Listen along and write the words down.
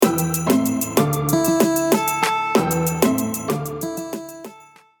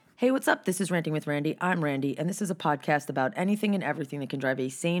What's up? This is Ranting with Randy. I'm Randy, and this is a podcast about anything and everything that can drive a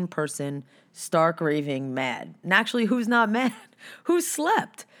sane person stark raving mad. And actually, who's not mad? Who's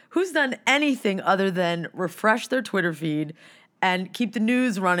slept? Who's done anything other than refresh their Twitter feed and keep the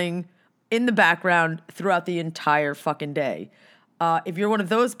news running in the background throughout the entire fucking day? If you're one of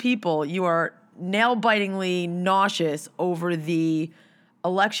those people, you are nail-bitingly nauseous over the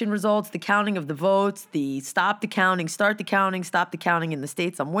election results, the counting of the votes, the stop the counting, start the counting, stop the counting in the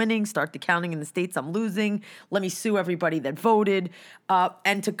states I'm winning, start the counting in the states I'm losing, let me sue everybody that voted,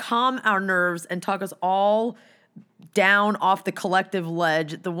 and to calm our nerves and talk us all down off the collective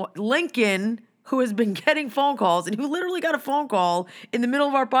ledge, Lincoln, who has been getting phone calls and who literally got a phone call in the middle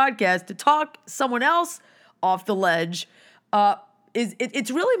of our podcast to talk someone else off the ledge,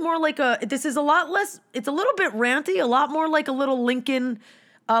 it's really more like this is a lot less, it's a little bit ranty, a lot more like a little Lincoln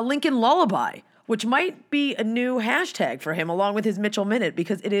lullaby, which might be a new hashtag for him along with his Mitchell Minute,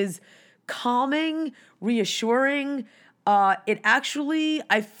 because it is calming, reassuring.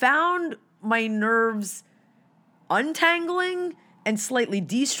 I found my nerves untangling and slightly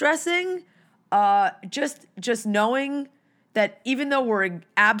de-stressing, just knowing that even though we're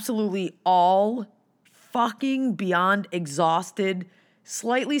absolutely all fucking beyond exhausted,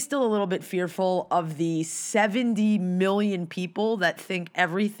 slightly still a little bit fearful of the 70 million people that think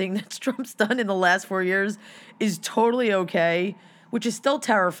everything that Trump's done in the last 4 years is totally okay, which is still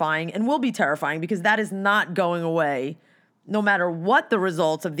terrifying and will be terrifying because that is not going away no matter what the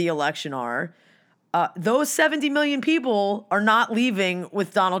results of the election are. Those 70 million people are not leaving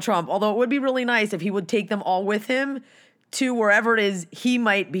with Donald Trump, although it would be really nice if he would take them all with him to wherever it is he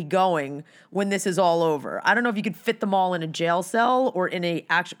might be going when this is all over. I don't know if you could fit them all in a jail cell or in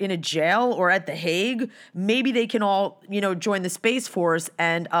a jail or at The Hague. Maybe they can all, join the Space Force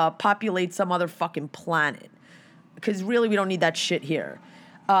and populate some other fucking planet. Because really, we don't need that shit here.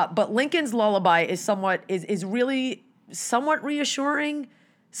 But Lincoln's lullaby is really somewhat reassuring,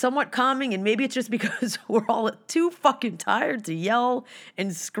 somewhat calming, and maybe it's just because we're all too fucking tired to yell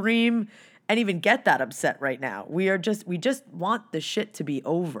and scream and even get that upset right now. We just want the shit to be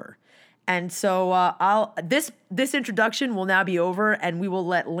over. And so this introduction will now be over, and we will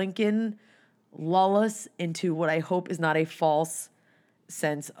let Lincoln lull us into what I hope is not a false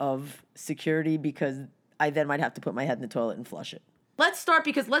sense of security, because I then might have to put my head in the toilet and flush it. Let's start,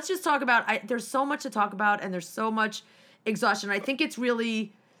 because let's just talk about, there's so much to talk about and there's so much exhaustion. I think it's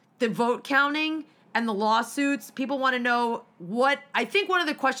really the vote counting and the lawsuits. People want to know I think one of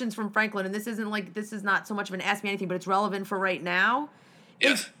the questions from Franklin, and this is not so much of an ask me anything, but it's relevant for right now,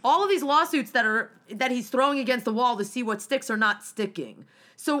 is all of these lawsuits that he's throwing against the wall to see what sticks or not sticking.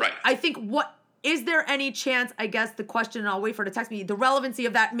 So right. I think is there any chance, I guess the question, and I'll wait for it to text me, the relevancy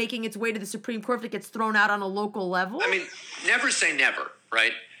of that making its way to the Supreme Court if it gets thrown out on a local level? I mean, never say never,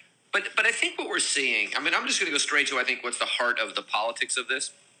 right? But I think what we're seeing, I'm just going to go straight to, I think, what's the heart of the politics of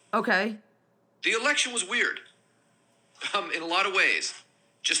this. Okay. The election was weird in a lot of ways,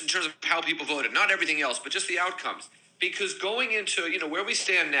 just in terms of how people voted. Not everything else, but just the outcomes. Because going into, where we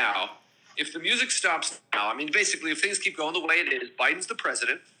stand now, if the music stops now, basically, if things keep going the way it is, Biden's the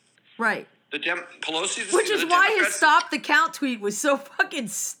president. Right. Pelosi's Which is why his stop the count tweet was so fucking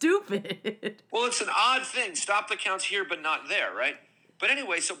stupid. Well, it's an odd thing. Stop the count's here, but not there, right? But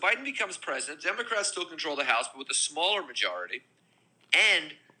anyway, so Biden becomes president. Democrats still control the House, but with a smaller majority.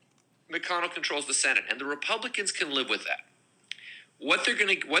 And McConnell controls the Senate, and the Republicans can live with that. What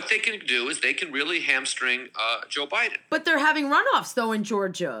they can do is they can really hamstring Joe Biden. But they're having runoffs though in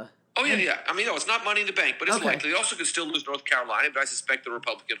Georgia. Oh yeah. It's not money in the bank, but it's likely. They also could still lose North Carolina, but I suspect the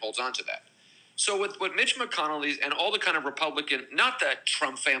Republican holds on to that. So with what Mitch McConnell is, and all the kind of Republican, not the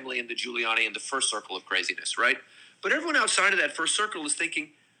Trump family and the Giuliani and the first circle of craziness, right? But everyone outside of that first circle is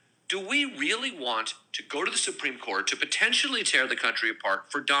thinking, do we really want to go to the Supreme Court to potentially tear the country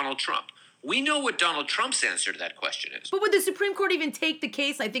apart for Donald Trump? We know what Donald Trump's answer to that question is. But would the Supreme Court even take the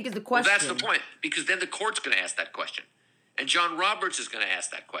case, I think, is the question. Well, that's the point, because then the court's going to ask that question. And John Roberts is going to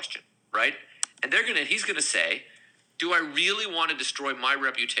ask that question, right? And he's going to say, do I really want to destroy my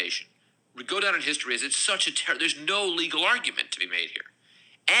reputation? We go down in history as it's such a there's no legal argument to be made here.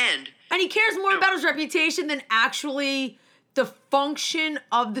 And he cares more about his reputation than actually the function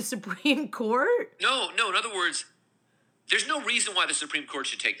of the Supreme Court? No. In other words, there's no reason why the Supreme Court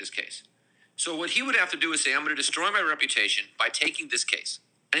should take this case. So what he would have to do is say, I'm going to destroy my reputation by taking this case.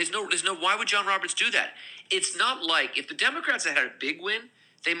 And there's no, why would John Roberts do that? It's not like, if the Democrats had a big win,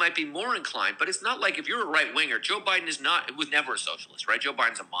 they might be more inclined, but it's not like if you're a right-winger, Joe Biden was never a socialist, right? Joe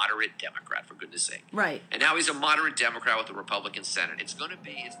Biden's a moderate Democrat, for goodness sake. Right. And now he's a moderate Democrat with the Republican Senate. It's not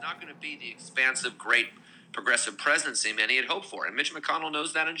going to be the expansive, great progressive presidency many had hoped for. And Mitch McConnell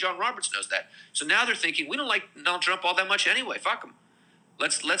knows that, and John Roberts knows that. So now they're thinking, we don't like Donald Trump all that much anyway. Fuck him.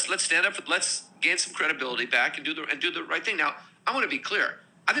 Let's stand up. Let's gain some credibility back and do the right thing. Now, I want to be clear.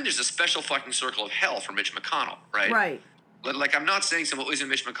 I think there's a special fucking circle of hell for Mitch McConnell, right? Right. Like, I'm not saying isn't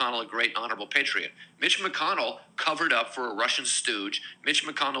Mitch McConnell a great, honorable patriot. Mitch McConnell covered up for a Russian stooge. Mitch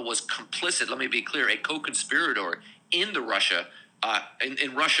McConnell was complicit, let me be clear, a co-conspirator in Russia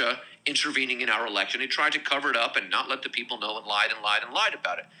intervening in our election. He tried to cover it up and not let the people know, and lied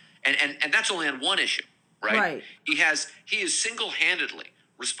about it. And that's only on one issue, right? Right. He is single-handedly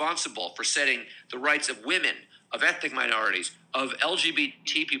responsible for setting the rights of women, of ethnic minorities, of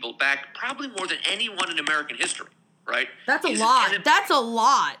LGBT people back probably more than anyone in American history. Right? That's a lot. That's a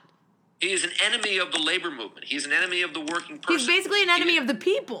lot. He is an enemy of the labor movement. He's an enemy of the working person. He's basically an enemy of the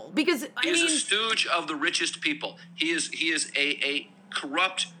people because he's a stooge of the richest people. He is a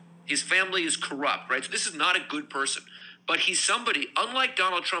corrupt. His family is corrupt, right? So this is not a good person. But he's somebody, unlike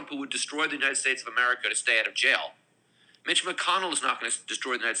Donald Trump, who would destroy the United States of America to stay out of jail. Mitch McConnell is not going to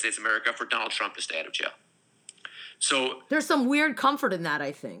destroy the United States of America for Donald Trump to stay out of jail. So there's some weird comfort in that,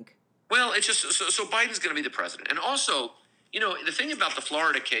 I think. Well, it's just so Biden's going to be the president, and also, the thing about the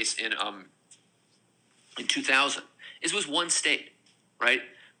Florida case in 2000 is it was one state, right?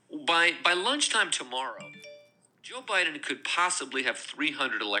 By lunchtime tomorrow, Joe Biden could possibly have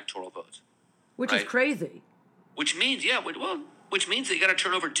 300 electoral votes, which is crazy. Which means, which means that you got to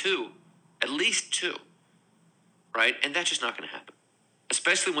turn over at least two, right? And that's just not going to happen,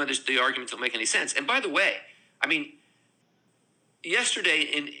 especially when the arguments don't make any sense. And by the way, I mean, yesterday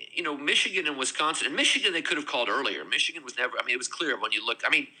in Michigan and Wisconsin, and Michigan they could have called earlier. Michigan was never. I mean, it was clear when you looked. I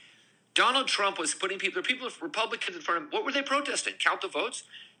mean, Donald Trump was putting Republicans in front of him. What were they protesting? Count the votes.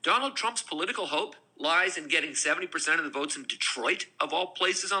 Donald Trump's political hope lies in getting 70% of the votes in Detroit, of all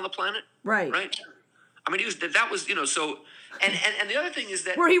places on the planet. Right. Right. I mean, that was so. And the other thing is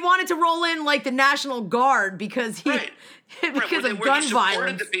that where he wanted to roll in like the National Guard because of gun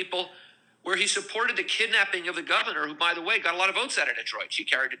violence. The people. Where he supported the kidnapping of the governor, who, by the way, got a lot of votes out of Detroit. She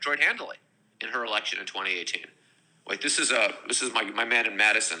carried Detroit handily in her election in 2018. Wait, this is my man in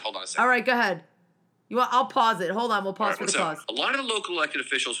Madison. Hold on a second. All right, go ahead. I'll pause it. Hold on, we'll pause for the pause. A lot of the local elected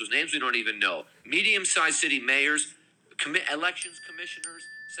officials whose names we don't even know, medium-sized city mayors, elections commissioners,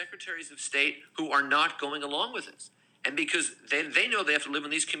 secretaries of state, who are not going along with this, and because they know they have to live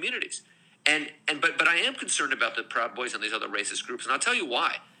in these communities, but I am concerned about the Proud Boys and these other racist groups, and I'll tell you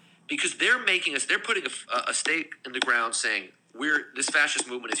why. Because they're putting a stake in the ground saying, this fascist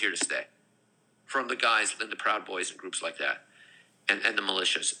movement is here to stay, from the guys and the Proud Boys and groups like that, and the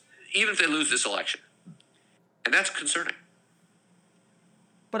militias, even if they lose this election. And that's concerning.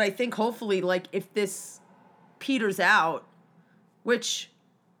 But I think hopefully, like, if this peters out, which,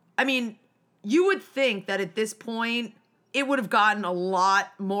 I mean, you would think that at this point, it would have gotten a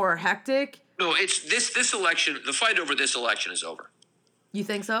lot more hectic. No, it's this election, the fight over this election is over. You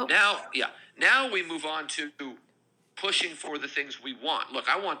think so? Now we move on to pushing for the things we want. Look,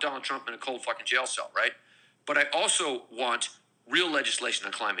 I want Donald Trump in a cold fucking jail cell, right? But I also want real legislation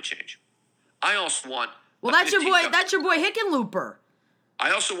on climate change. I also want. Well, that's your boy. That's your boy Hickenlooper.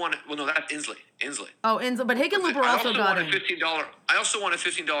 I also want. Well, no, that's Inslee. Oh, Inslee, but Hickenlooper also got in. I also want a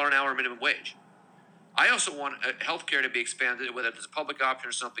 $15 an hour minimum wage. I also want health care to be expanded, whether it's a public option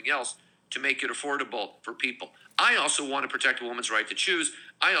or something else, to make it affordable for people. I also want to protect a woman's right to choose.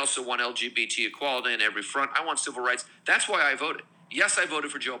 I also want LGBT equality on every front. I want civil rights. That's why I voted. Yes, I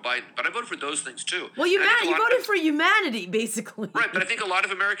voted for Joe Biden, but I voted for those things too. Well, you voted for humanity, basically. Right, but I think a lot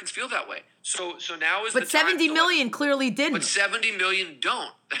of Americans feel that way. So now is the time. But 70 million clearly didn't. But 70 million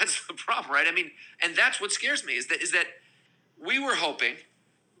don't. That's the problem, right? I mean, and that's what scares me is that we were hoping,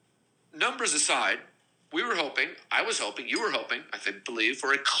 numbers aside, I was hoping, you were hoping, I believe,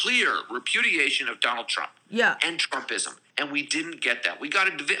 for a clear repudiation of Donald Trump and Trumpism. And we didn't get that. We got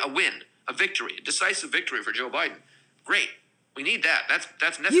a win, a victory, a decisive victory for Joe Biden. Great. We need that.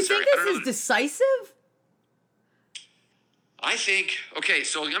 That's necessary. You think this is decisive? I think, okay,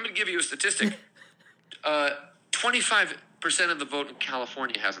 so I'm going to give you a statistic. 25% of the vote in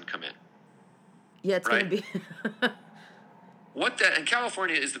California hasn't come in. Yeah, it's going to be... And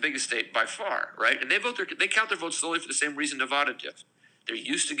California is the biggest state by far, right? And they count their votes slowly for the same reason Nevada does. They're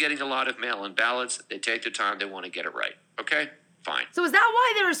used to getting a lot of mail-in ballots. They take their time. They want to get it right. Okay? Fine. So is that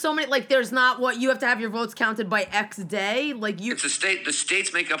why there are so many, like, there's not you have to have your votes counted by X day? Like, you... It's a state. The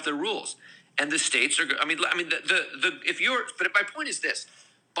states make up the rules. And the states are, but my point is this.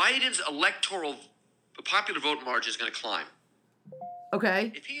 Biden's popular vote margin is going to climb.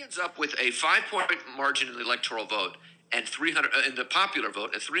 Okay. If he ends up with a 5-point margin in the electoral vote and 300 in the popular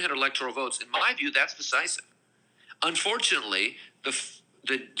vote and 300 electoral votes. In my view, that's decisive. Unfortunately,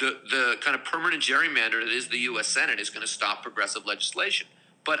 the kind of permanent gerrymander that is the U.S. Senate is going to stop progressive legislation.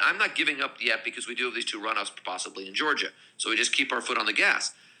 But I'm not giving up yet because we do have these 2 runoffs possibly in Georgia. So we just keep our foot on the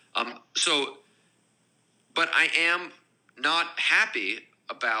gas. But I am not happy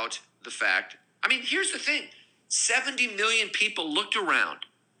about the fact. I mean, here's the thing. 70 million people looked around,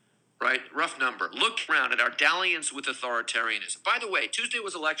 right? Rough number. Looked around at our dalliance with authoritarianism. By the way, Tuesday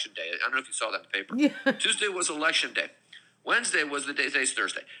was election day. I don't know if you saw that in the paper. Yeah. Tuesday was election day. Wednesday was the day. Today's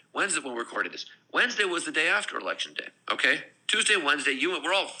Thursday. Wednesday, when we're recording this. Wednesday was the day after election day. Okay? Tuesday, Wednesday,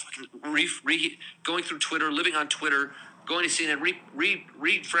 we're all fucking going through Twitter, living on Twitter, going to CNN,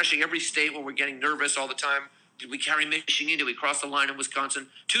 refreshing every state when we're getting nervous all the time. Did we carry Michigan? Did we cross the line in Wisconsin?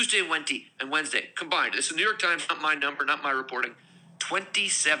 Tuesday and Wednesday combined. This is New York Times, not my number, not my reporting.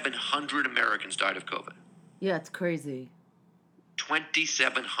 2,700 Americans died of COVID. Yeah, it's crazy.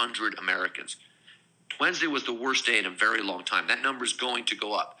 2,700 Americans. Wednesday was the worst day in a very long time. That number is going to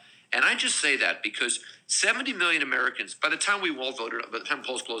go up. And I just say that because 70 million Americans, by the time we all voted, by the time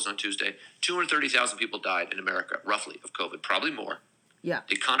polls closed on Tuesday, 230,000 people died in America, roughly, of COVID, probably more. Yeah.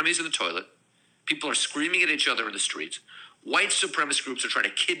 The economy's in the toilet. People are screaming at each other in the streets. White supremacist groups are trying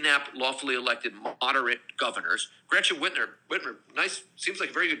to kidnap lawfully elected moderate governors. Gretchen Whitmer, nice, seems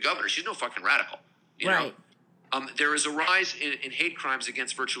like a very good governor. She's no fucking radical. You know? There is a rise in hate crimes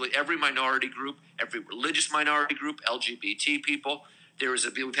against virtually every minority group, every religious minority group, LGBT people.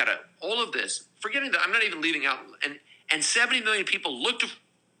 We've had all of this. Forgetting that, I'm not even leaving out, and 70 million people looked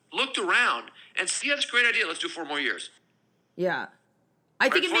around and said, yeah, that's a great idea. Let's do 4 more years. Yeah. I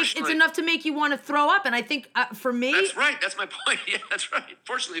think it's enough to make you want to throw up. And I think for me. That's right. That's my point. Yeah, that's right.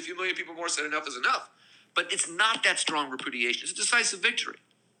 Fortunately, a few million people more said enough is enough. But it's not that strong repudiation. It's a decisive victory.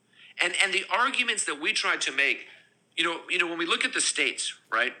 And the arguments that we tried to make, you know, when we look at the states,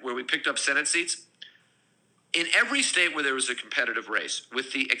 right, where we picked up Senate seats, in every state where there was a competitive race,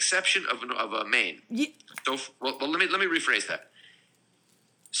 with the exception of Maine. Yeah. So, well, let me rephrase that.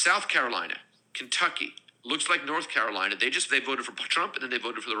 South Carolina, Kentucky, looks like North Carolina. They voted for Trump and then they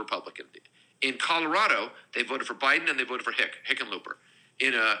voted for the Republican. In Colorado, they voted for Biden and they voted for Hickenlooper.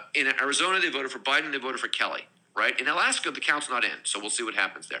 In Arizona, they voted for Biden and they voted for Kelly. Right? In Alaska, the count's not in, so we'll see what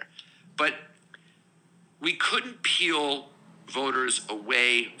happens there. But we couldn't peel voters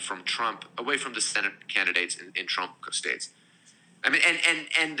away from Trump, away from the Senate candidates in Trump states. I mean,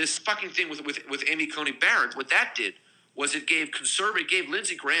 and this fucking thing with Amy Coney Barrett, what that did was it gave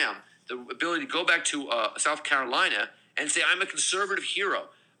Lindsey Graham the ability to go back to South Carolina and say, I'm a conservative hero.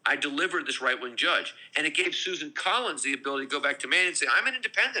 I delivered this right-wing judge. And it gave Susan Collins the ability to go back to Maine and say, I'm an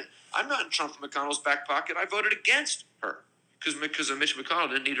independent. I'm not in Trump McConnell's back pocket. I voted against her because Mitch McConnell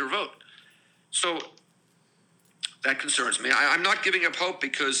didn't need her vote. So that concerns me. I'm not giving up hope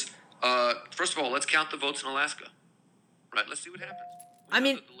because, first of all, let's count the votes in Alaska. Right? Let's see what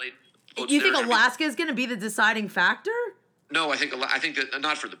happens. You think Alaska is going to be the deciding factor? No, I think that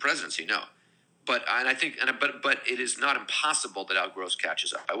not for the presidency, no. But it is not impossible that Al Gross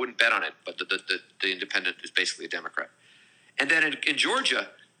catches up. I wouldn't bet on it, but the independent is basically a Democrat. And then in Georgia,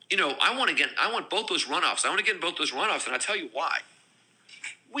 you know, I want both those runoffs. I want to get in both those runoffs, and I'll tell you why.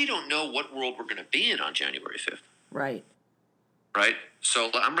 We don't know what world we're going to be in on January 5th. Right. Right? So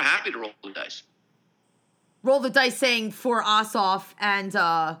I'm happy to roll the dice. Roll the dice saying for Ossoff and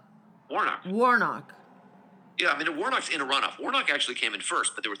Warnock. Yeah, I mean, Warnock's in a runoff. Warnock actually came in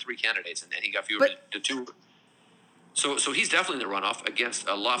first, but there were 3 candidates, and he got fewer to 2. So he's definitely in the runoff against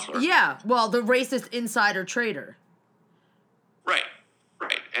Loeffler. Yeah, well, the racist insider trader. Right.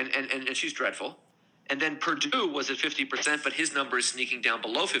 And she's dreadful. And then Perdue was at 50%, but his number is sneaking down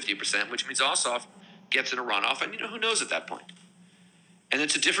below 50%, which means Ossoff gets in a runoff, and, you know, who knows at that point? And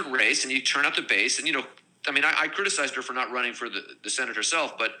it's a different race, and you turn out the base, and, you know, I mean, I criticized her for not running for the Senate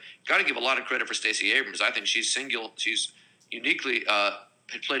herself, but got to give a lot of credit for Stacey Abrams. I think she's uniquely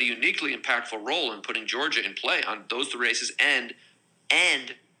played a uniquely impactful role in putting Georgia in play on those 2 races and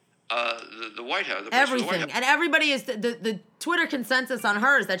the White House. Everything. White House. And everybody is the Twitter consensus on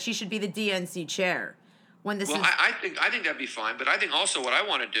her is that she should be the DNC chair. I think that'd be fine, but I think also what I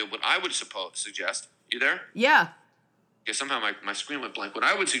want to do, what I would suggest, you there? Yeah. Okay, somehow my screen went blank. What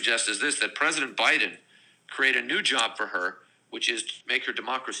I would suggest is this, that President Biden create a new job for her, which is to make her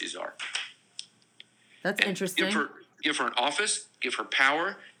democracy czar. That's interesting. Give her an office, give her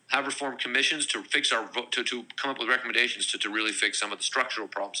power, have her form commissions to fix to come up with recommendations to really fix some of the structural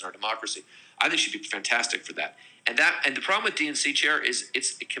problems in our democracy. I think she'd be fantastic for that. And the problem with DNC chair is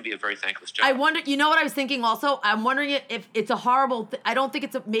it can be a very thankless job. I wonder, you know what I was thinking also? I'm wondering if it's a horrible, I don't think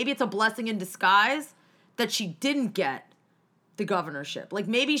maybe it's a blessing in disguise that she didn't get the governorship. Like,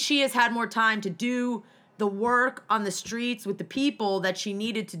 maybe she has had more time to do the work on the streets with the people that she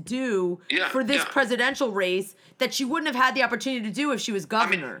needed to do for this presidential race that she wouldn't have had the opportunity to do if she was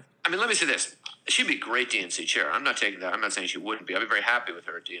governor. I mean, let me say this. She'd be great DNC chair. I'm not taking that. I'm not saying she wouldn't be. I'd be very happy with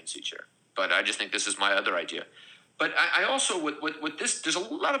her at DNC chair. But I just think this is my other idea. But I also, with this, there's a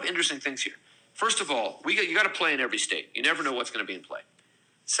lot of interesting things here. First of all, you got to play in every state. You never know what's going to be in play.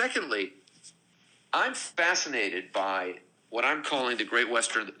 Secondly, I'm fascinated by what I'm calling the Great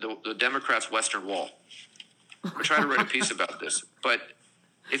Western, the Democrats' Western Wall. We're trying to write a piece about this. But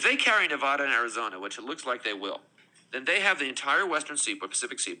if they carry Nevada and Arizona, which it looks like they will, then they have the entire Western Seaboard,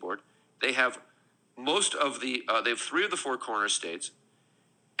 Pacific Seaboard. They have most of they have 3 of the 4 corner states,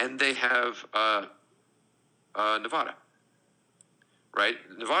 and they have Nevada. Right?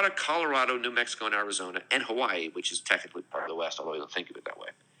 Nevada, Colorado, New Mexico, and Arizona, and Hawaii, which is technically part of the West, although we don't think of it that way.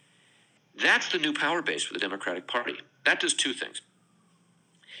 That's the new power base for the Democratic Party. That does 2 things.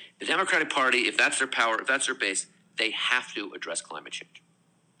 The Democratic Party, if that's their power, if that's their base, they have to address climate change.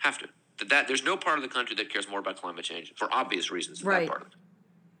 Have to. There's no part of the country that cares more about climate change for obvious reasons than that part of it.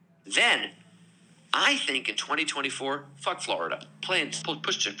 Then, I think in 2024, fuck Florida.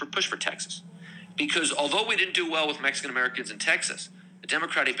 Push for Texas. Because although we didn't do well with Mexican Americans in Texas, the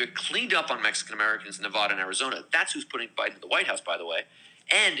Democratic Party cleaned up on Mexican Americans in Nevada and Arizona. That's who's putting Biden in the White House, by the way.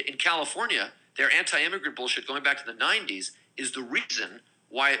 And in California, their anti-immigrant bullshit going back to the 90s is the reason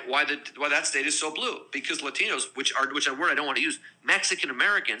why that state is so blue. Because Latinos, which are a word I don't want to use, Mexican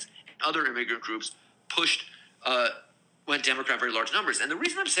Americans and other immigrant groups went Democrat in very large numbers. And the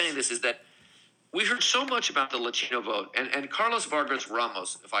reason I'm saying this is that we heard so much about the Latino vote. And Carlos Vargas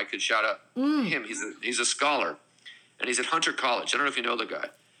Ramos, if I could shout out him, he's a scholar. And he's at Hunter College. I don't know if you know the guy.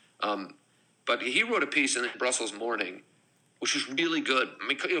 But he wrote a piece in the Brussels Morning, which was really good. I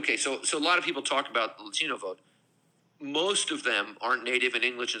mean, okay, so a lot of people talk about the Latino vote. Most of them aren't native in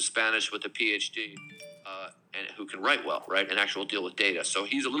English and Spanish with a PhD and who can write well, right, and actually deal with data. So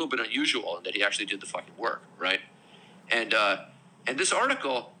he's a little bit unusual in that he actually did the fucking work, right? And this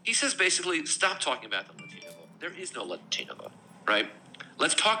article, he says basically, stop talking about the Latino vote. There is no Latino vote, right?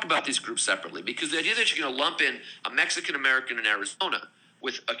 Let's talk about these groups separately, because the idea that you're going to lump in a Mexican American in Arizona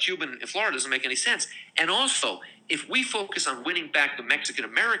with a Cuban in Florida doesn't make any sense. And also, if we focus on winning back the Mexican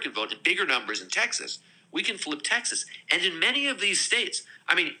American vote in bigger numbers in Texas, we can flip Texas. And in many of these states,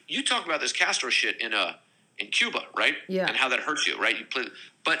 I mean, you talk about this Castro shit in Cuba, right? Yeah. And how that hurts you, right?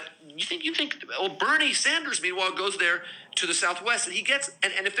 But you think well, Bernie Sanders, meanwhile, goes there to the Southwest, and he gets,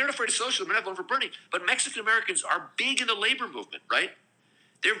 and if they're not afraid of socialism, they're not voting for Bernie. But Mexican Americans are big in the labor movement, right?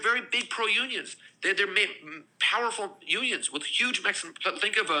 They're very big pro-unions. They're powerful unions with huge Mexican.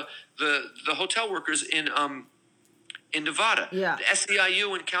 Think of the hotel workers in Nevada. Yeah. The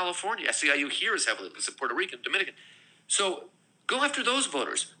SEIU in California. SEIU here is heavily Puerto Rican, Dominican. So go after those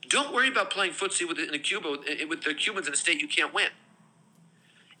voters. Don't worry about playing footsie with the Cubans in a state you can't win.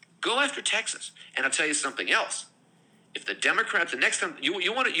 Go after Texas. And I'll tell you something else. If the Democrats, the next time you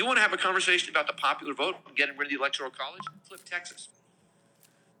want to have a conversation about the popular vote and getting rid of the Electoral College, flip Texas.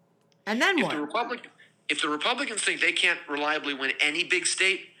 And then if what? If the Republicans think they can't reliably win any big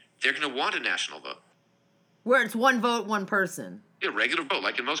state, they're going to want a national vote. Where it's one vote, one person. Yeah, regular vote,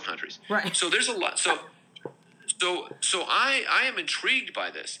 like in most countries. Right. So there's a lot. So I am intrigued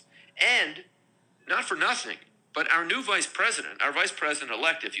by this. And not for nothing, but our new vice president, our vice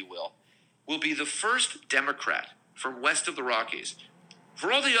president-elect, if you will be the first Democrat from west of the Rockies.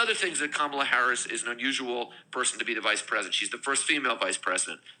 For all the other things that Kamala Harris is an unusual person to be the vice president. She's the first female vice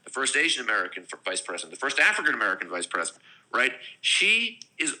president, the first Asian American vice president, the first African American vice president, right? She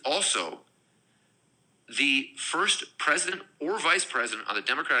is also the first president or vice president on the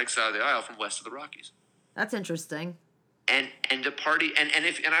Democratic side of the aisle from west of the Rockies. That's interesting. And the party and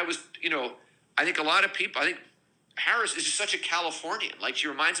I was, I think a lot of people, I think Harris is just such a Californian. Like, she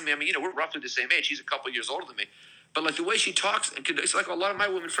reminds me, we're roughly the same age. She's a couple years older than me. But like the way she talks, it's like a lot of my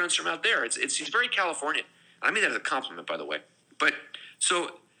women friends from out there. She's very Californian. I mean that as a compliment, by the way. But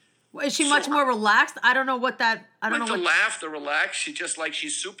so is she much more relaxed? I don't know what that. I don't know. The laugh, the relax.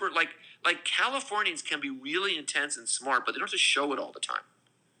 She's super like Californians can be really intense and smart, but they don't have to show it all the time.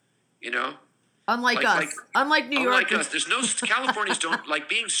 Unlike us, unlike New York. Unlike us, there's no Californians don't like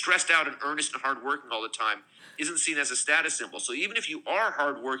being stressed out and earnest and hardworking all the time. Isn't seen as a status symbol. So even if you are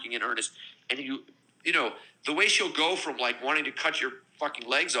hardworking and earnest, and the way she'll go from like wanting to cut your fucking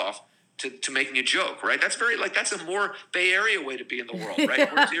legs off to making a joke, right? That's very that's a more Bay Area way to be in the world,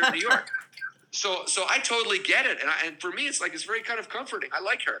 right? Whereas here in New York. So I totally get it, and for me, it's very kind of comforting. I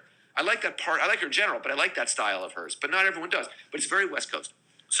like her. I like that part. I like her in general, but I like that style of hers. But not everyone does. But it's very West Coast.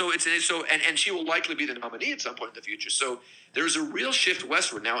 And she will likely be the nominee at some point in the future. So there's a real shift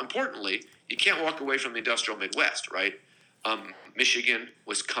westward. Now, importantly, you can't walk away from the industrial Midwest, right? Michigan,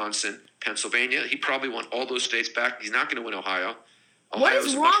 Wisconsin, Pennsylvania. He probably won all those states back. He's not going to win Ohio. What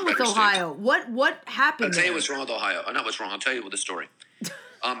is wrong with Ohio? What happened? I'll tell you what's wrong with Ohio. Not what's wrong. I'll tell you the story.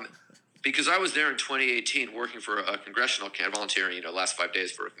 Because I was there in 2018 working for a congressional candidate, volunteering, last 5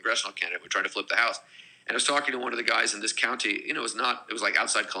 days for a congressional candidate. We're trying to flip the House. And I was talking to one of the guys in this county. It was like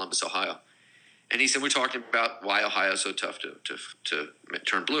outside Columbus, Ohio. And he said, we're talking about why Ohio is so tough to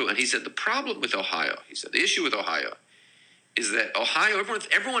turn blue. And he said, the problem with Ohio, the issue with Ohio is that Ohio,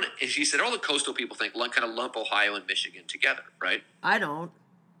 everyone, and he said, all the coastal people kind of lump Ohio and Michigan together, right? I don't.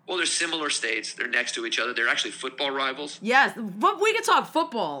 Well, they're similar states. They're next to each other. They're actually football rivals. Yes, but we can talk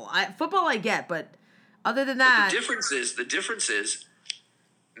football. Football I get, but other than that. But the difference is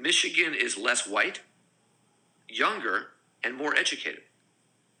Michigan is less white, younger, and more educated.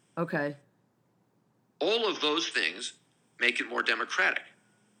 Okay. All of those things make it more democratic.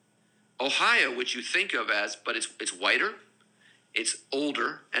 Ohio, which you think of as, but it's whiter, it's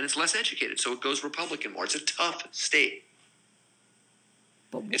older, and it's less educated, so it goes Republican more. It's a tough state.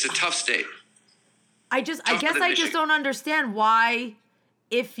 It's a tough state. I guess I just don't understand why,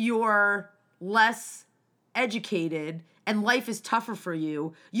 if you're less educated and life is tougher for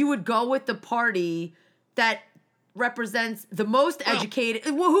you, you would go with the party that represents the most educated,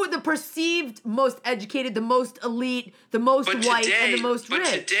 who the perceived most educated, the most elite, the most white, and the most rich.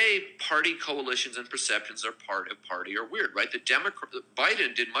 But today, party coalitions and perceptions are part of party are weird, right?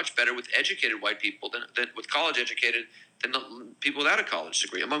 Biden did much better with educated white people than with college educated than the people without a college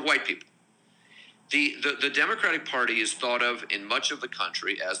degree among white people. The Democratic Party is thought of in much of the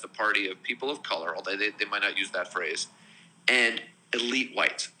country as the party of people of color, although they might not use that phrase, and elite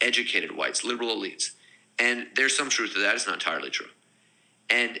whites, educated whites, liberal elites. And there's some truth to that. It's not entirely true.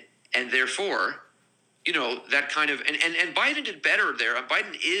 And therefore, that kind of, and Biden did better there.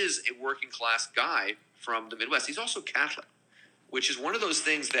 Biden is a working class guy from the Midwest. He's also Catholic, which is one of those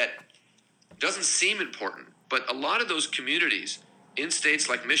things that doesn't seem important. But a lot of those communities in states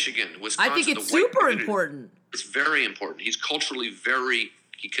like Michigan, Wisconsin, I think it's super important. It's very important. He's culturally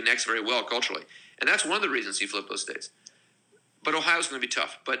he connects very well culturally. And that's one of the reasons he flipped those states. But Ohio's going to be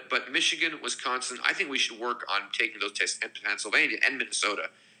tough. But Michigan, Wisconsin, I think we should work on taking those states, and Pennsylvania and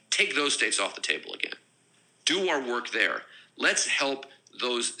Minnesota, take those states off the table again. Do our work there. Let's help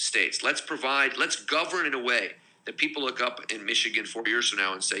those states. Let's govern in a way that people look up in Michigan 4 years from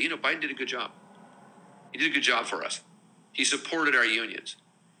now and say, Biden did a good job. He did a good job for us. He supported our unions.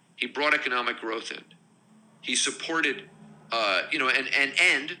 He brought economic growth in. He supported,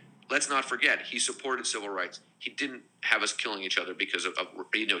 and let's not forget, he supported civil rights. He didn't have us killing each other because of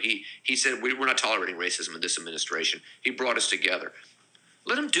he said we're not tolerating racism in this administration. He brought us together.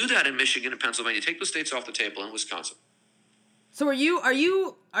 Let him do that in Michigan and Pennsylvania. Take those states off the table, in Wisconsin. So are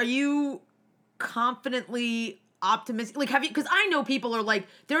you confidently optimistic? Like, because I know people are like,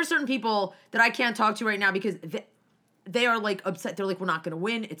 there are certain people that I can't talk to right now because they are like upset. They're like, we're not going to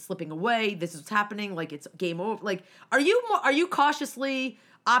win. It's slipping away. This is what's happening. Like, it's game over. Like, are you cautiously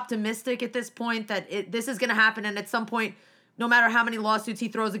optimistic at this point that this is going to happen, and at some point, no matter how many lawsuits he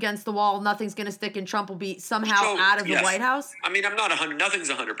throws against the wall, nothing's going to stick, and Trump will be somehow out of the White House? I mean, I'm not 100.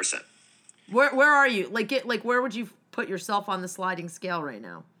 Nothing's 100%. Where are you? Where would you put yourself on the sliding scale right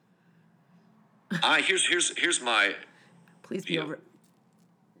now? Here's my. Please be over.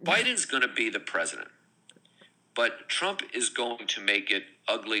 Biden's going to be the president, but Trump is going to make it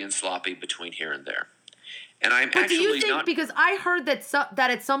ugly and sloppy between here and there. And but do you think, because I heard that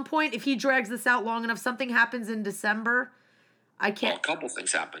at some point, if he drags this out long enough, something happens in December? I can't. Well, a couple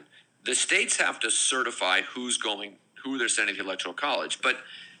things happen. The states have to certify who they're sending to the Electoral College. But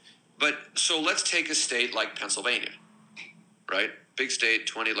so let's take a state like Pennsylvania, right? Big state,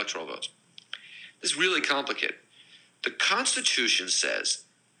 20 electoral votes. This is really complicated. The Constitution says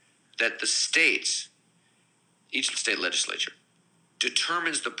that the states, each state legislature,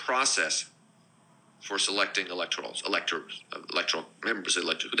 determines the process for selecting electoral members who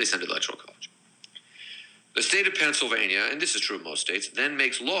they send to the Electoral College. The state of Pennsylvania, and this is true of most states, then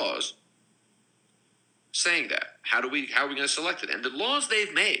makes laws saying that. How are we going to select it? And the laws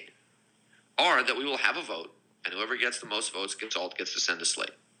they've made are that we will have a vote, and whoever gets the most votes gets to send a slate.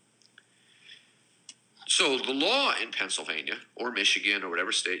 So the law in Pennsylvania or Michigan or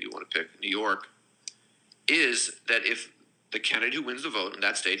whatever state you want to pick, New York, is that if the candidate who wins the vote in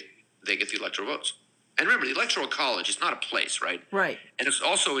that state, they get the electoral votes. And remember, the Electoral College is not a place, right? Right. And it's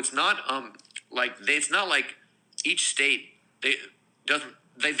not like each state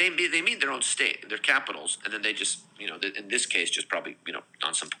they mean their own state, their capitals, and then they just, in this case, just probably,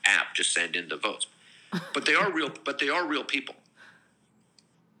 on some app, just send in the votes. But they are real. But they are real people,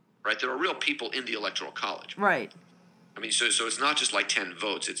 right? There are real people in the Electoral College, right? I mean, so it's not just like 10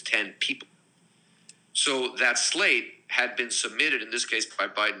 votes; it's 10 people. So that slate had been submitted in this case by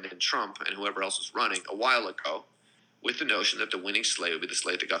Biden and Trump and whoever else was running a while ago, with the notion that the winning slate would be the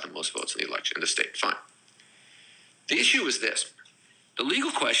slate that got the most votes in the election in the state. Fine. The issue is this. The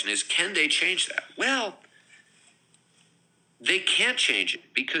legal question is, can they change that? Well, they can't change it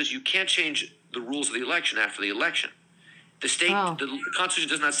because you can't change the rules of the election after the election. The Constitution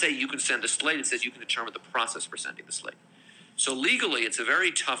does not say you can send a slate. It says you can determine the process for sending the slate. So legally, it's a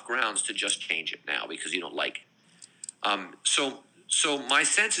very tough grounds to just change it now because you don't like it. So my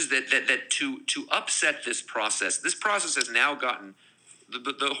sense is that to upset this process has now gotten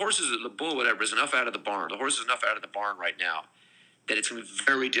the horses, the bull, whatever, is enough out of the barn. The horse is enough out of the barn right now that it's going to be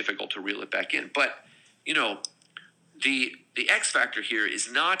very difficult to reel it back in. But, the X factor here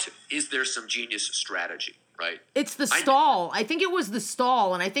is not, is there some genius strategy, right? It's the stall. I think it was the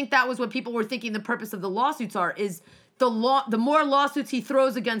stall, and I think that was what people were thinking the purpose of the lawsuits are, is the more lawsuits he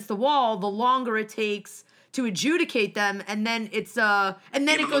throws against the wall, the longer it takes to adjudicate them, and then it goes.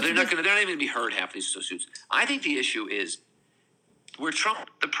 They're not even going to be heard, half these suits. I think the issue is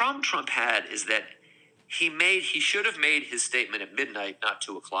the problem Trump had is that he should have made his statement at midnight, not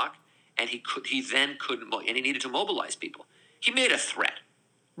 2:00, and he couldn't, and he needed to mobilize people. He made a threat.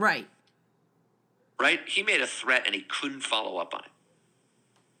 Right. He made a threat, and he couldn't follow up on it.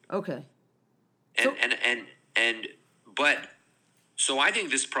 Okay. So I think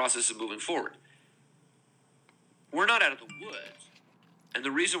this process is moving forward. We're not out of the woods, and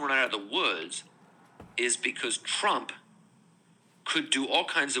the reason we're not out of the woods is because Trump could do all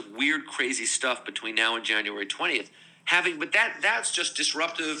kinds of weird, crazy stuff between now and January 20th. But that's just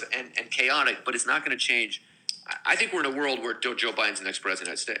disruptive and chaotic, but it's not going to change. I think we're in a world where Joe Biden's the next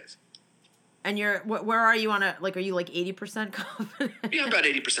president of the United States. And where are you on are you like 80% confident? Yeah, about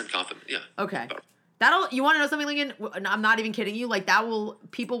 80% confident, yeah. Okay. You want to know something, Lincoln? I'm not even kidding you. Like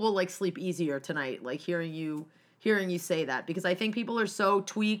people will like sleep easier tonight, like hearing you say that, because I think people are so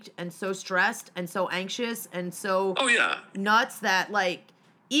tweaked and so stressed and so anxious and so nuts that like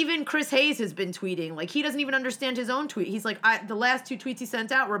even Chris Hayes has been tweeting. Like he doesn't even understand his own tweet. He's like, the last 2 tweets he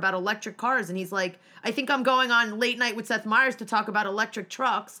sent out were about electric cars, and he's like, I think I'm going on Late Night with Seth Meyers to talk about electric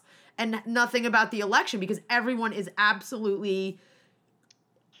trucks and nothing about the election, because everyone is absolutely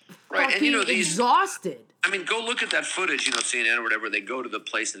fucking exhausted. I mean, go look at that footage, CNN or whatever. They go to the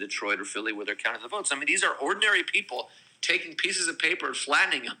place in Detroit or Philly where they're counting the votes. I mean, these are ordinary people taking pieces of paper and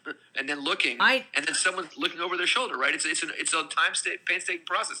flattening them, and then looking, and then someone looking over their shoulder. Right? It's a painstaking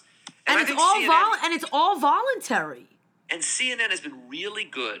process, and it's all voluntary. And CNN has been really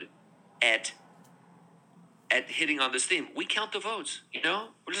good at hitting on this theme. We count the votes.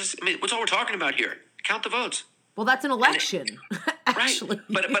 What's all we're talking about here? Count the votes. Well, that's an election, actually.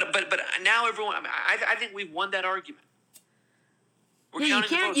 Right. But now everyone. I think we've won that argument.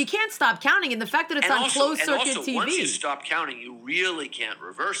 You can't stop counting, and the fact that it's on closed circuit TV. Once you stop counting, you really can't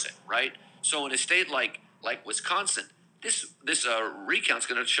reverse it, right? So in a state like Wisconsin, this recount's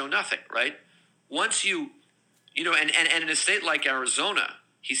going to show nothing, right? Once you and in a state like Arizona,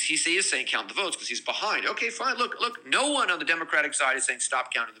 he is saying count the votes because he's behind. Okay, fine. Look. No one on the Democratic side is saying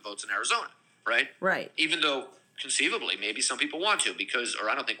stop counting the votes in Arizona, right? Right. Even though conceivably, maybe some people want to, or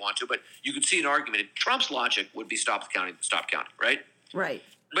I don't think want to, but you could see an argument. Trump's logic would be stop counting, right? Right.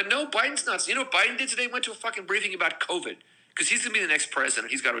 But no, Biden's not. You know what Biden did today? Went to a fucking briefing about COVID because he's going to be the next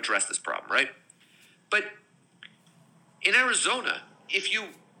president. He's got to address this problem, right? But in Arizona,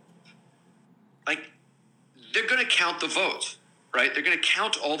 they're going to count the votes, right? They're going to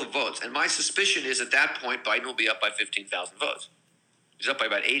count all the votes. And my suspicion is at that point, Biden will be up by 15,000 votes. He's up by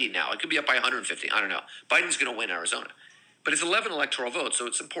about 80 now. It could be up by 150. I don't know. Biden's going to win Arizona. But it's 11 electoral votes, so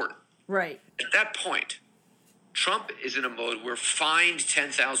it's important. Right. At that point, Trump is in a mode where find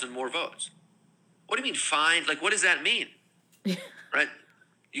 10,000 more votes. What do you mean find? Like, what does that mean? Right?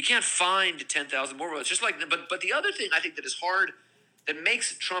 You can't find 10,000 more votes. Just like, but the other thing I think that is hard, that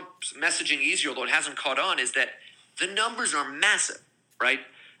makes Trump's messaging easier, although it hasn't caught on, is that the numbers are massive, right?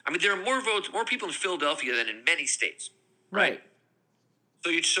 I mean, there are more people in Philadelphia than in many states, right?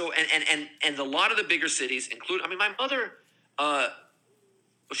 And a lot of the bigger cities include. I mean, my mother,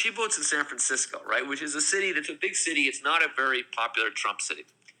 she votes in San Francisco, right, which is a city that's a big city. It's not a very popular Trump city,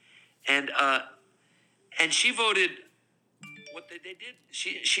 and she voted. What they did?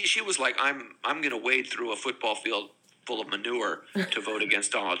 She was like, I'm going to wade through a football field full of manure to vote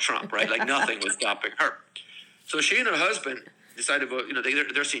against Donald Trump, right? Like nothing was stopping her. So she and her husband decide to vote.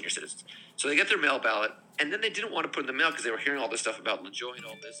 They're senior citizens, so they get their mail ballot, and then they didn't want to put it in the mail because they were hearing all this stuff about LaJoy and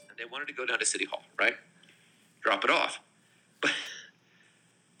all this, and they wanted to go down to City Hall, right? Drop it off,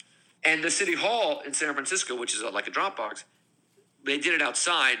 and the City Hall in San Francisco, which is like a drop box, they did it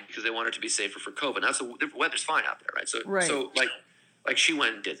outside because they wanted it to be safer for COVID. Now, so the weather's fine out there, right? So like she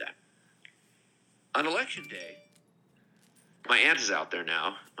went and did that. On election day, my aunt is out there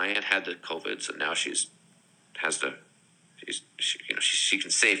now. My aunt had the COVID, so now she can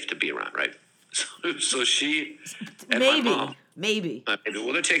safe to be around, right? So she and maybe, my mom, maybe.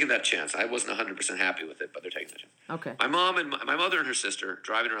 Well, they're taking that chance. I wasn't 100% happy with it, but they're taking that chance. Okay. My mom and my mother and her sister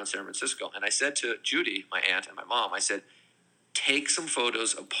driving around San Francisco, and I said to Judy, my aunt, and my mom, I said, take some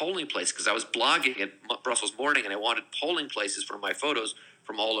photos of polling places, because I was blogging at Brussels Morning, and I wanted polling places for my photos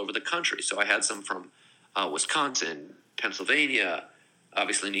from all over the country. So I had some from Wisconsin, Pennsylvania,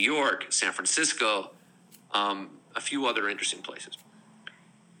 obviously New York, San Francisco, a few other interesting places.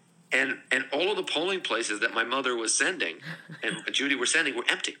 And all of the polling places that my mother was sending and Judy were sending were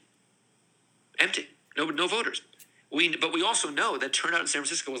empty. Empty. No voters. But we also know that turnout in San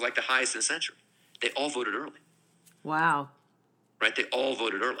Francisco was like the highest in a century. They all voted early. Wow. Right? They all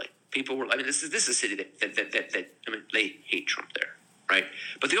voted early. People were, this is a city that they hate Trump there, right?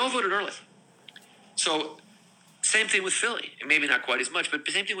 But they all voted early. So same thing with Philly. Maybe not quite as much, but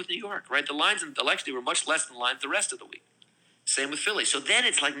same thing with New York, right? The lines in the election day were much less than the lines the rest of the week. Same with Philly. So then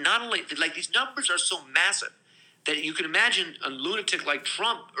it's like not only, like these numbers are so massive that you can imagine a lunatic like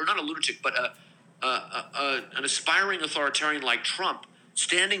Trump, or not a lunatic, but an aspiring authoritarian like Trump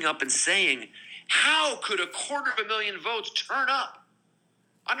standing up and saying, how could 250,000 votes turn up?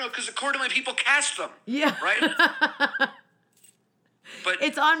 I don't know, because 250,000 people cast them. Yeah. Right? But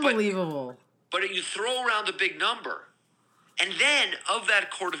it's unbelievable. But you throw around the big number, and then of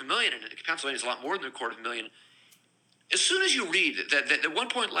that 250,000, and Pennsylvania is a lot more than 250,000. As soon as you read that at one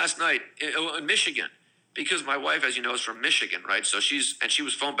point last night in Michigan, because my wife, as you know, is from Michigan, right? So she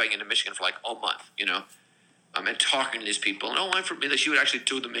was phone banging to Michigan for like a month, and talking to these people. And I'm from. She would actually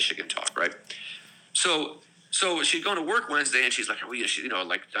do the Michigan talk, right? So she'd go to work Wednesday, and she's like,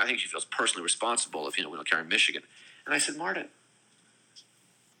 I think she feels personally responsible if we don't carry Michigan. And I said, Marta,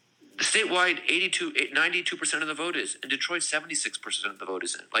 the statewide 92% of the vote is in Detroit. 76% of the vote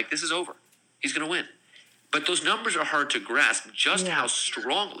is in. Like, this is over. He's going to win. But those numbers are hard to grasp just how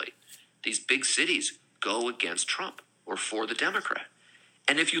strongly these big cities go against Trump or for the Democrat.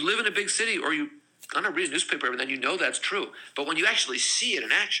 And if you live in a big city or you read a newspaper, then you know that's true. But when you actually see it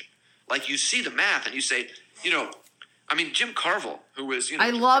in action, like you see the math and you say, Jim Carville, who is, I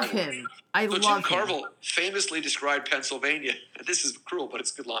love him. Jim Carville famously described Pennsylvania, and this is cruel, but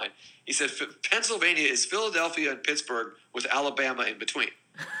it's a good line. He said, Pennsylvania is Philadelphia and Pittsburgh with Alabama in between.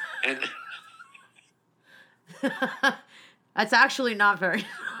 And that's actually not very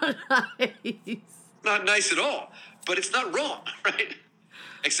nice. Not nice at all, but it's not wrong, right?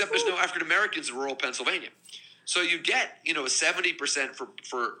 Except there's no African Americans in rural Pennsylvania. So you get, 70%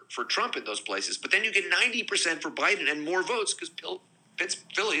 for Trump in those places, but then you get 90% for Biden and more votes because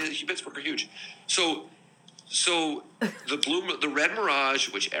Philly and Pittsburgh are huge. So the red mirage,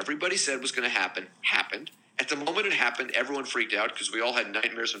 which everybody said was going to happen, happened. At the moment it happened, everyone freaked out because we all had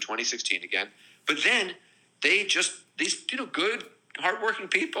nightmares from 2016 again. But then these good, hardworking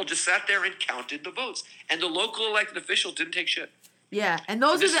people just sat there and counted the votes, and the local elected officials didn't take shit. Yeah, and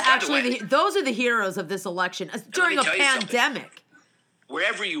those are the heroes of this election during a pandemic.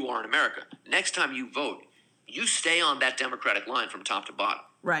 Wherever you are in America, next time you vote, you stay on that Democratic line from top to bottom.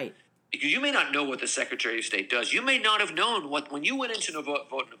 Right. Because you may not know what the Secretary of State does. You may not have known when you went into the vote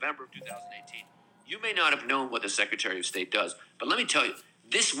in November of 2018. You may not have known what the Secretary of State does. But let me tell you,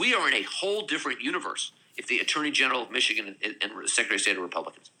 we are in a whole different universe if the Attorney General of Michigan and the Secretary of State are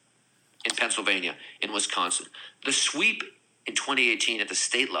Republicans. In Pennsylvania, in Wisconsin. The sweep in 2018 at the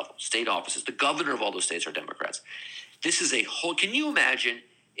state level, state offices, the governor of all those states are Democrats. This is a whole... Can you imagine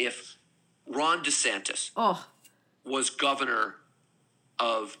if Ron DeSantis was governor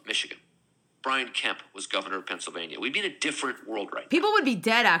of Michigan? Brian Kemp was governor of Pennsylvania. We'd be in a different world right now. People would be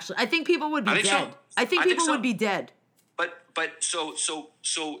dead, actually. I think people would be dead. So. I think people would be dead. But so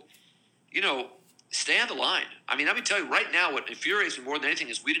stay on the line. Let me tell you right now, what infuriates me more than anything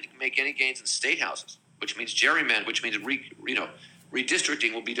is we didn't make any gains in state houses, which means gerrymandering, which means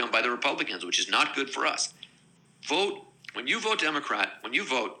redistricting will be done by the Republicans, which is not good for us. Vote when you vote Democrat. When you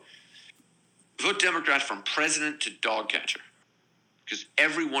vote Democrat from president to dog catcher, because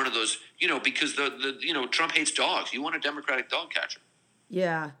every one of those, because the Trump hates dogs. You want a Democratic dog catcher.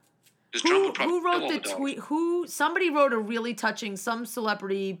 Yeah. Who wrote the tweet? Somebody wrote a really touching. Some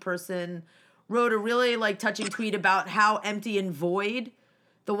celebrity person wrote a really like touching tweet about how empty and void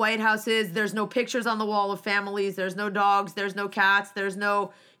the White House is. There's no pictures on the wall of families. There's no dogs. There's no cats. There's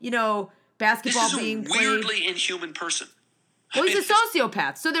no, basketball being played. This is a weirdly inhuman person. Well, he's a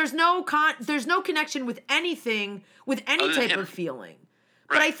sociopath, so there's no connection with anything, with any type of feeling.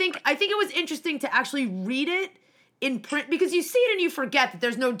 But I think it was interesting to actually read it in print, because you see it and you forget that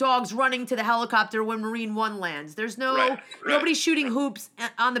there's no dogs running to the helicopter when Marine One lands. There's nobody shooting hoops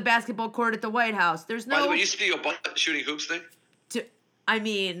on the basketball court at the White House. There's no. By the way, you see the Obama shooting hoops thing?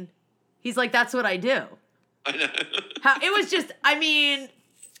 He's like, that's what I do. I know.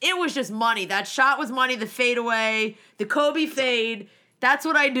 It was just money. That shot was money. The fadeaway, the Kobe fade. That's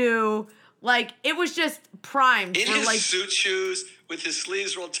what I do. Like, it was just primed. In his suit shoes with his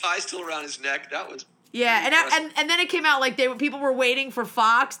sleeves rolled, tie still around his neck. That was. Yeah, and then it came out like people were waiting for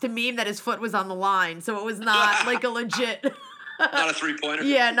Fox to meme that his foot was on the line, so it was not like a legit. Not a 3-pointer.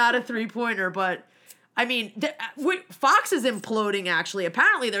 Yeah, not a 3-pointer, but Fox is imploding. Actually,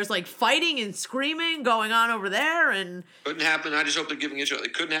 apparently there's like fighting and screaming going on over there, and couldn't happen. I just hope they're giving each other.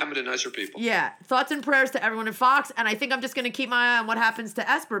 It couldn't happen to nicer people. Yeah, thoughts and prayers to everyone at Fox, and I think I'm just going to keep my eye on what happens to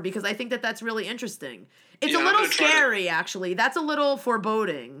Esper, because I think that's really interesting. It's a little scary, actually. That's a little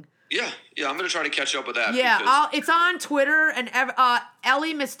foreboding. Yeah, I'm going to try to catch up with that. Yeah, it's on Twitter, and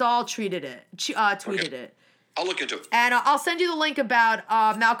Ellie Mistal tweeted it. I'll look into it. And I'll send you the link about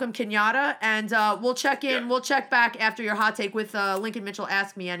Malcolm Kenyatta, and we'll check in. Yeah. We'll check back after your hot take with Lincoln Mitchell.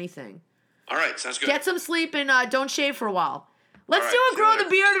 Ask me anything. All right, sounds good. Get some sleep and don't shave for a while. Let's do a grow the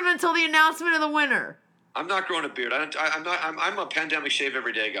beard until the announcement of the winner. I'm not growing a beard. I'm a pandemic shave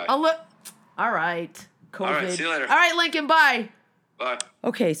every day guy. All right. COVID. All right, see you later. All right, Lincoln, bye. Bye.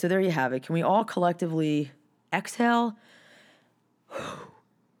 Okay, so there you have it. Can we all collectively exhale?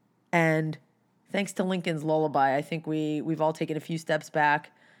 And thanks to Lincoln's lullaby, I think we've all taken a few steps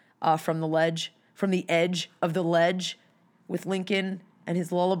back from the edge of the ledge with Lincoln and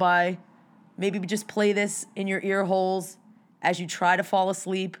his lullaby. Maybe we just play this in your ear holes as you try to fall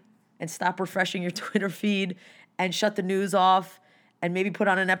asleep and stop refreshing your Twitter feed and shut the news off, and maybe put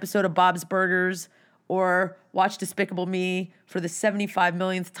on an episode of Bob's Burgers or watch Despicable Me for the 75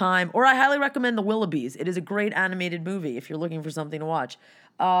 millionth time. Or I highly recommend The Willoughbys. It is a great animated movie if you're looking for something to watch.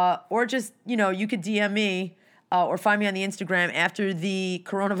 Or just, you could DM me or find me on the Instagram after the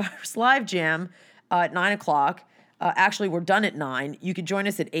Coronavirus Live Jam at 9 o'clock. Actually, we're done at 9. You could join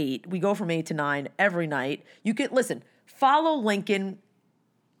us at 8. We go from 8 to 9 every night. You could, follow Lincoln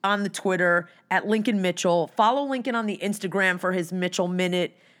on the Twitter at Lincoln Mitchell. Follow Lincoln on the Instagram for his Mitchell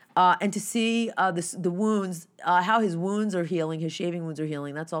Minute. And to see the wounds, how his wounds are healing, his shaving wounds are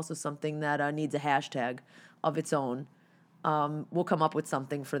healing. That's also something that needs a hashtag of its own. We'll come up with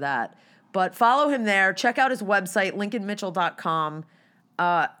something for that. But follow him there. Check out his website, lincolnmitchell.com.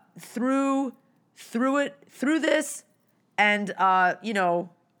 Through this and,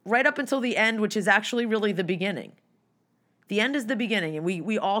 right up until the end, which is actually really the beginning. The end is the beginning, and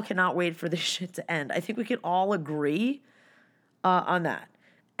we all cannot wait for this shit to end. I think we can all agree on that.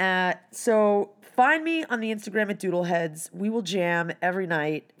 So find me on the Instagram at Doodleheads. We will jam every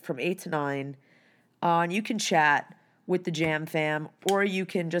night from 8 to 9. And you can chat with the Jam fam, or you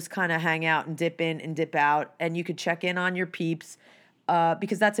can just kind of hang out and dip in and dip out, and you could check in on your peeps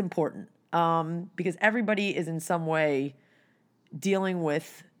because that's important. Because everybody is in some way dealing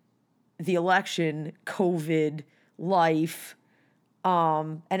with the election, COVID, life,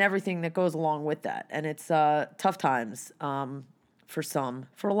 and everything that goes along with that. And it's tough times for some,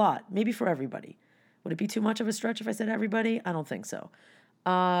 for a lot, maybe for everybody. Would it be too much of a stretch if I said everybody? I don't think so.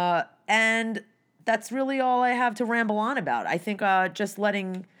 And that's really all I have to ramble on about. I think just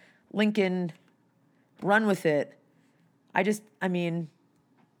letting Lincoln run with it,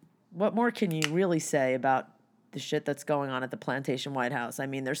 what more can you really say about the shit that's going on at the Plantation White House? I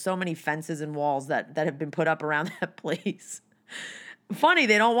mean, there's so many fences and walls that have been put up around that place. Funny,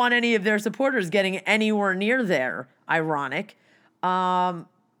 they don't want any of their supporters getting anywhere near there. Ironic.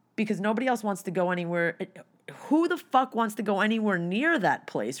 Because nobody else wants to go anywhere. Who the fuck wants to go anywhere near that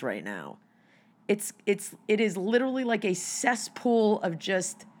place right now? It is literally like a cesspool of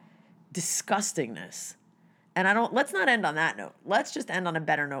just disgustingness. And let's not end on that note. Let's just end on a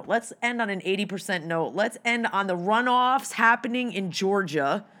better note. Let's end on an 80% note. Let's end on the runoffs happening in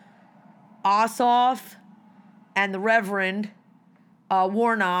Georgia. Ossoff and the Reverend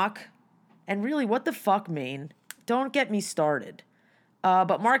Warnock. And really, what the fuck, Maine? Don't get me started.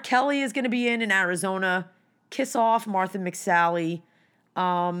 But Mark Kelly is going to be in Arizona. Kiss off Martha McSally.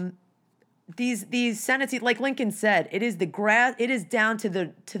 These Senate seats, like Lincoln said, it is down to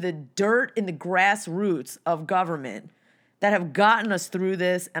the dirt in the grassroots of government that have gotten us through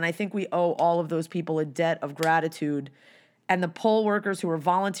this. And I think we owe all of those people a debt of gratitude. And the poll workers who are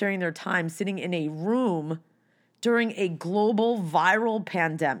volunteering their time sitting in a room during a global viral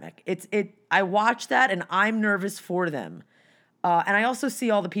pandemic. I watch that and I'm nervous for them. And I also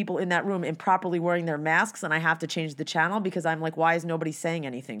see all the people in that room improperly wearing their masks, and I have to change the channel because I'm like, why is nobody saying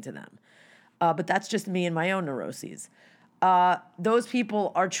anything to them? But that's just me and my own neuroses. Those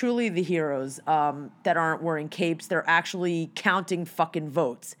people are truly the heroes that aren't wearing capes. They're actually counting fucking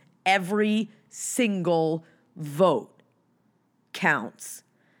votes. Every single vote counts.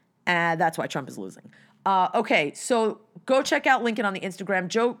 And that's why Trump is losing. Okay, so go check out Lincoln on the Instagram.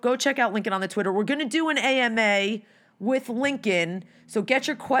 Joe, go check out Lincoln on the Twitter. We're going to do an AMA with Lincoln, so get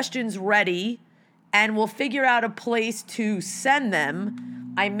your questions ready, and we'll figure out a place to send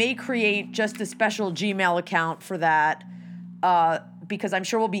them. I may create just a special Gmail account for that because I'm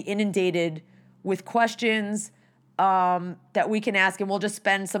sure we'll be inundated with questions that we can ask, and we'll just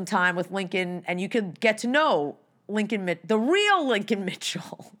spend some time with Lincoln, and you can get to know the real Lincoln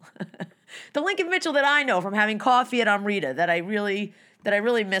Mitchell. The Lincoln Mitchell that I know from having coffee at Amrita that I really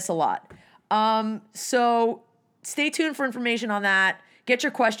miss a lot. So stay tuned for information on that. Get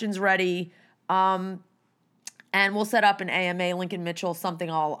your questions ready. And we'll set up an AMA, Lincoln Mitchell, something.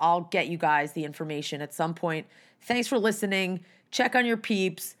 I'll get you guys the information at some point. Thanks for listening. Check on your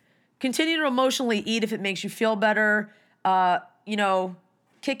peeps. Continue to emotionally eat if it makes you feel better.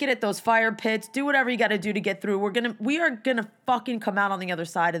 Kick it at those fire pits. Do whatever you got to do to get through. We are gonna fucking come out on the other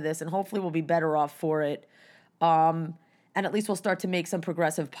side of this, and hopefully we'll be better off for it. And at least we'll start to make some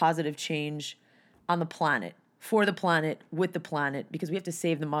progressive, positive change on the planet, for the planet, with the planet, because we have to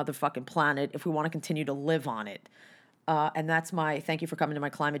save the motherfucking planet if we want to continue to live on it. And that's my thank you for coming to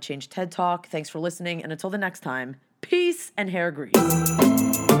my climate change TED Talk. Thanks for listening, and until the next time, peace and hair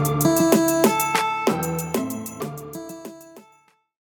grease.